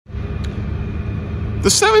The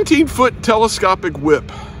 17-foot telescopic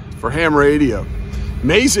whip for ham radio.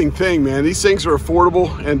 Amazing thing, man. These things are affordable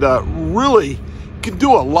and really can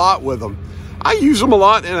do a lot with them. I use them a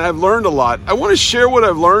lot and I've learned a lot. I want to share what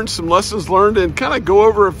I've learned, some lessons learned, and kind of go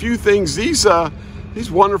over a few things these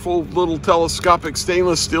wonderful little telescopic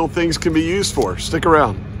stainless steel things can be used for. Stick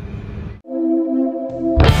around.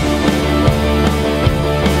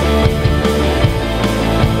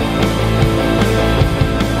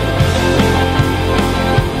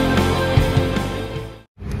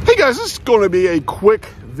 Guys, this is going to be a quick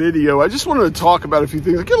video. I just wanted to talk about a few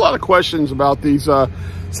things. I get a lot of questions about these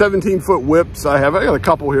 17-foot whips I have. I got a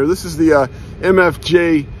couple here. This is the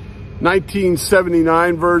MFJ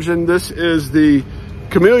 1979 version. This is the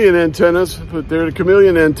chameleon antennas. Put there the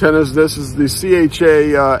chameleon antennas. This is the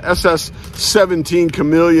CHA SS17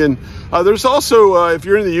 chameleon. There's also, if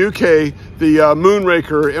you're in the UK, the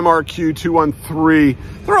Moonraker MRQ213.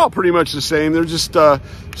 They're all pretty much the same. They're just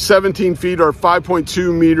 17 feet or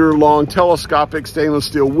 5.2 meter long telescopic stainless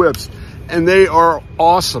steel whips. And they are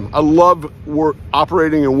awesome. I love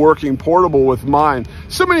operating and working portable with mine.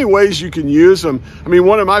 So many ways you can use them. I mean,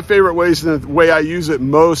 one of my favorite ways, and the way I use it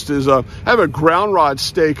most, is I have a ground rod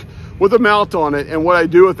stake with a mount on it. And what I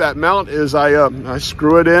do with that mount is I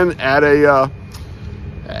screw it in at a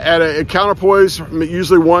counterpoise,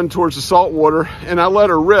 usually one towards the salt water, and I let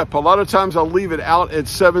her rip. A lot of times I'll leave it out at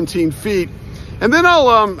 17 feet. And then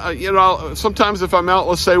I'll sometimes if I'm out,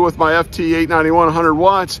 let's say with my FT 891 100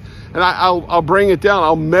 watts, and I'll bring it down.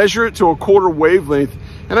 I'll measure it to a quarter wavelength,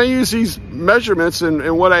 and I use these measurements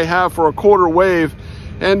and what I have for a quarter wave,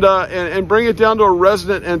 and bring it down to a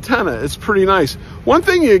resonant antenna. It's pretty nice. One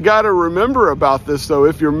thing you got to remember about this, though,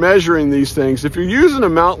 if you're measuring these things, if you're using a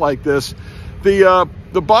mount like this,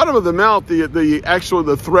 the bottom of the mount,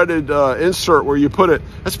 the threaded insert where you put it,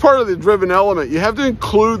 that's part of the driven element. You have to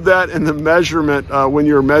include that in the measurement when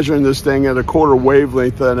you're measuring this thing at a quarter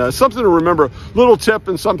wavelength. And something to remember, little tip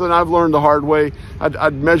and something I've learned the hard way.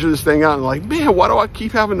 I'd measure this thing out and like, man, why do I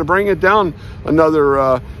keep having to bring it down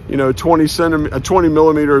another 20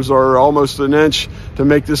 millimeters or almost an inch to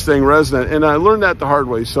make this thing resonant? And I learned that the hard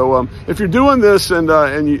way. So if you're doing this and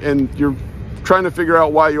you're trying to figure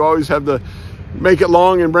out why you always have to make it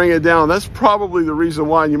long and bring it down, that's probably the reason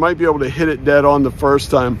why, and you might be able to hit it dead on the first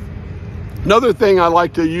time. Another thing I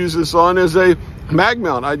like to use this on is a mag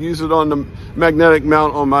mount. I'd use it on the magnetic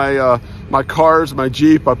mount on my cars, my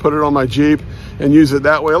Jeep. I put it on my Jeep and use it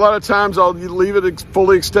that way. A lot of times I'll leave it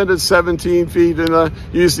fully extended 17 feet and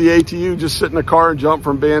use the ATU, just sit in the car and jump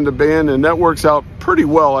from band to band, and that works out pretty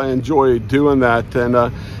well. I enjoy doing that,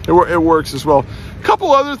 and it works as well. A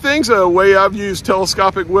couple other things, a way I've used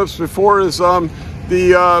telescopic whips before is the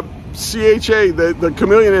CHA, the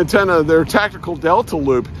chameleon antenna, their tactical delta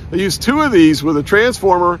loop. They use two of these with a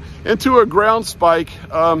transformer into a ground spike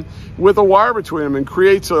with a wire between them, and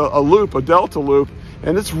creates a loop, a delta loop,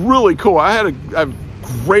 and it's really cool. I had a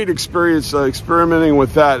great experience experimenting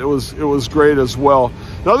with that. It was great as well.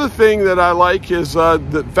 Another thing that I like is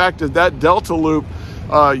the fact that delta loop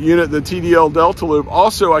unit, the TDL delta loop,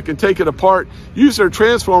 also I can take it apart, use their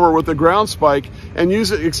transformer with the ground spike, and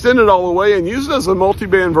use it, extend it all the way, and use it as a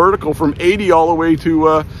multi-band vertical from 80 all the way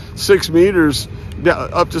to 6 meters,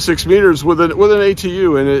 up to 6 meters with an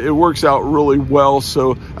ATU, and it works out really well.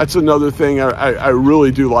 So that's another thing I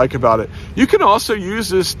really do like about it. You can also use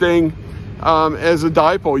this thing as a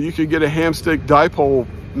dipole. You could get a ham stick dipole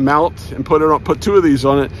mount and put two of these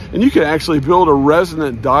on it, and you can actually build a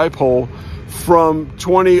resonant dipole from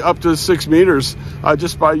 20 up to 6 meters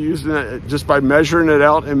just by using it, just by measuring it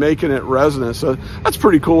out and making it resonant. So that's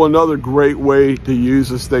pretty cool. Another great way to use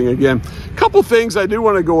this thing. Again, a couple things I do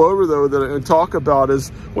want to go over though that I talk about is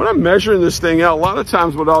when I'm measuring this thing out, a lot of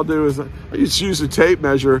times what I'll do is I just use a tape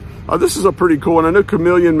measure. This is a pretty cool one. I know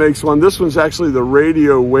Chameleon makes one. This one's actually the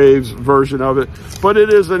radio waves version of it, but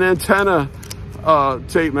it is an antenna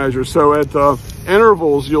tape measure. So at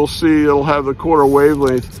intervals, you'll see it'll have the quarter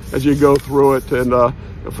wavelength as you go through it, and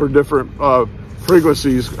for different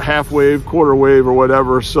frequencies, half wave, quarter wave, or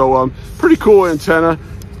whatever. So pretty cool antenna.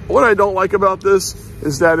 What I don't like about this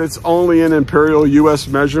is that it's only in imperial US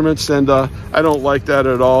measurements, and I don't like that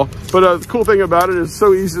at all. But the cool thing about it is it's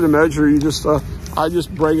so easy to measure. You just I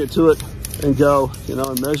just bring it to it and go,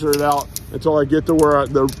 and measure it out until I get to where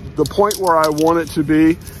the point where I want it to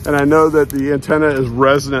be, and I know that the antenna is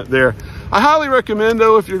resonant there. I highly recommend,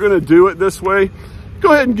 though, if you're going to do it this way,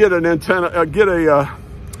 go ahead and get an antenna, get a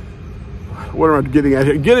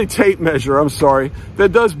tape measure, I'm sorry,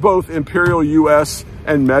 that does both imperial US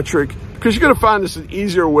and metric, because you're going to find this an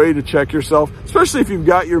easier way to check yourself, especially if you've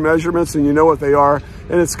got your measurements and you know what they are,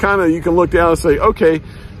 and it's kind of, you can look down and say, okay,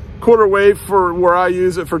 Quarter wave for where I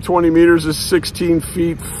use it for 20 meters is 16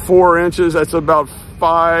 feet 4 inches. That's about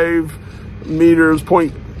 5 meters,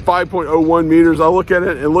 5.01 meters. I look at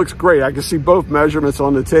it, it looks great. I can see both measurements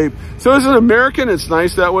on the tape. So as an American, it's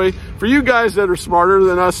nice that way. For you guys that are smarter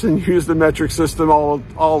than us and use the metric system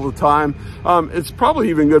all the time, it's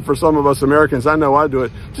probably even good for some of us Americans, I know I do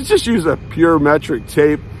it, to just use a pure metric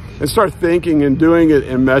tape and start thinking and doing it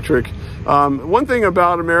in metric. One thing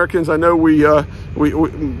about Americans, I know we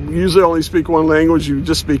usually only speak one language, you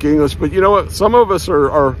just speak English, but you know what? Some of us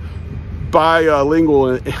are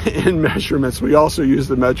bilingual in measurements. We also use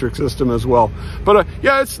the metric system as well. But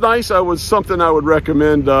yeah, it's nice. Something I would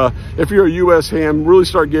recommend if you're a US ham, really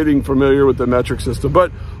start getting familiar with the metric system.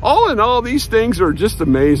 But all in all, these things are just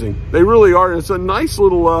amazing. They really are. It's a nice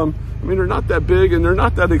little, I mean, they're not that big and they're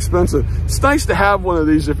not that expensive. It's nice to have one of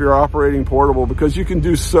these if you're operating portable because you can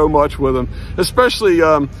do so much with them, especially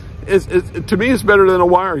to me, it's better than a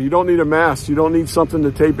wire. You don't need a mast. You don't need something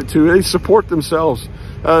to tape it to. They support themselves.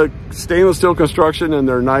 Stainless steel construction, and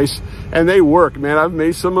they're nice and they work, man. I've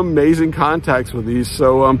made some amazing contacts with these.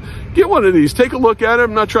 So get one of these, take a look at it.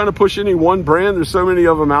 I'm not trying to push any one brand. There's so many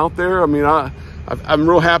of them out there. I mean, I'm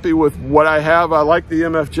real happy with what I have. I like the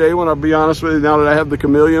MFJ one, I'll be honest with you. Now that I have the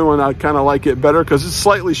Chameleon one, I kind of like it better because it's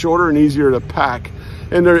slightly shorter and easier to pack.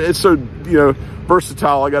 And it's so, you know,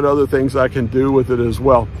 versatile. I got other things I can do with it as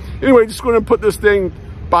well. Anyway, just going to put this thing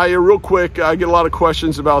by you real quick. I get a lot of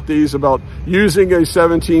questions about these, about using a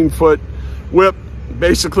 17-foot whip.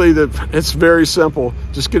 Basically, it's very simple.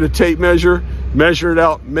 Just get a tape measure, measure it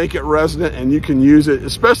out, make it resonant, and you can use it,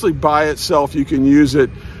 especially by itself. You can use it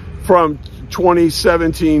from 20,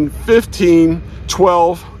 17, 15,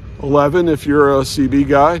 12, 11 if you're a CB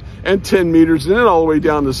guy, and 10 meters, and then all the way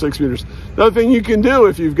down to 6 meters. Another thing you can do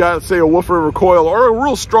if you've got, say, a Wolf River coil or a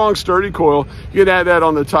real strong, sturdy coil, you can add that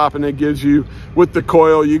on the top, and it gives you, with the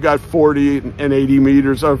coil, you got 40 and 80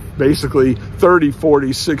 meters, or basically 30,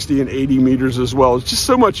 40, 60, and 80 meters as well. It's just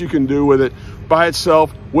so much you can do with it by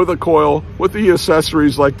itself, with a coil, with the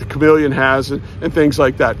accessories like the Chameleon has, and things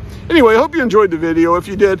like that. Anyway, I hope you enjoyed the video. If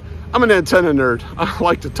you did, I'm an antenna nerd. I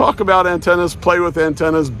like to talk about antennas, play with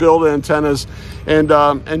antennas, build antennas, and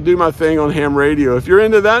do my thing on ham radio. If you're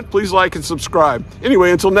into that, please like and subscribe.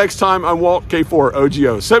 Anyway, until next time, I'm Walt K4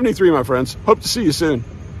 OGO 73, my friends. Hope to see you soon.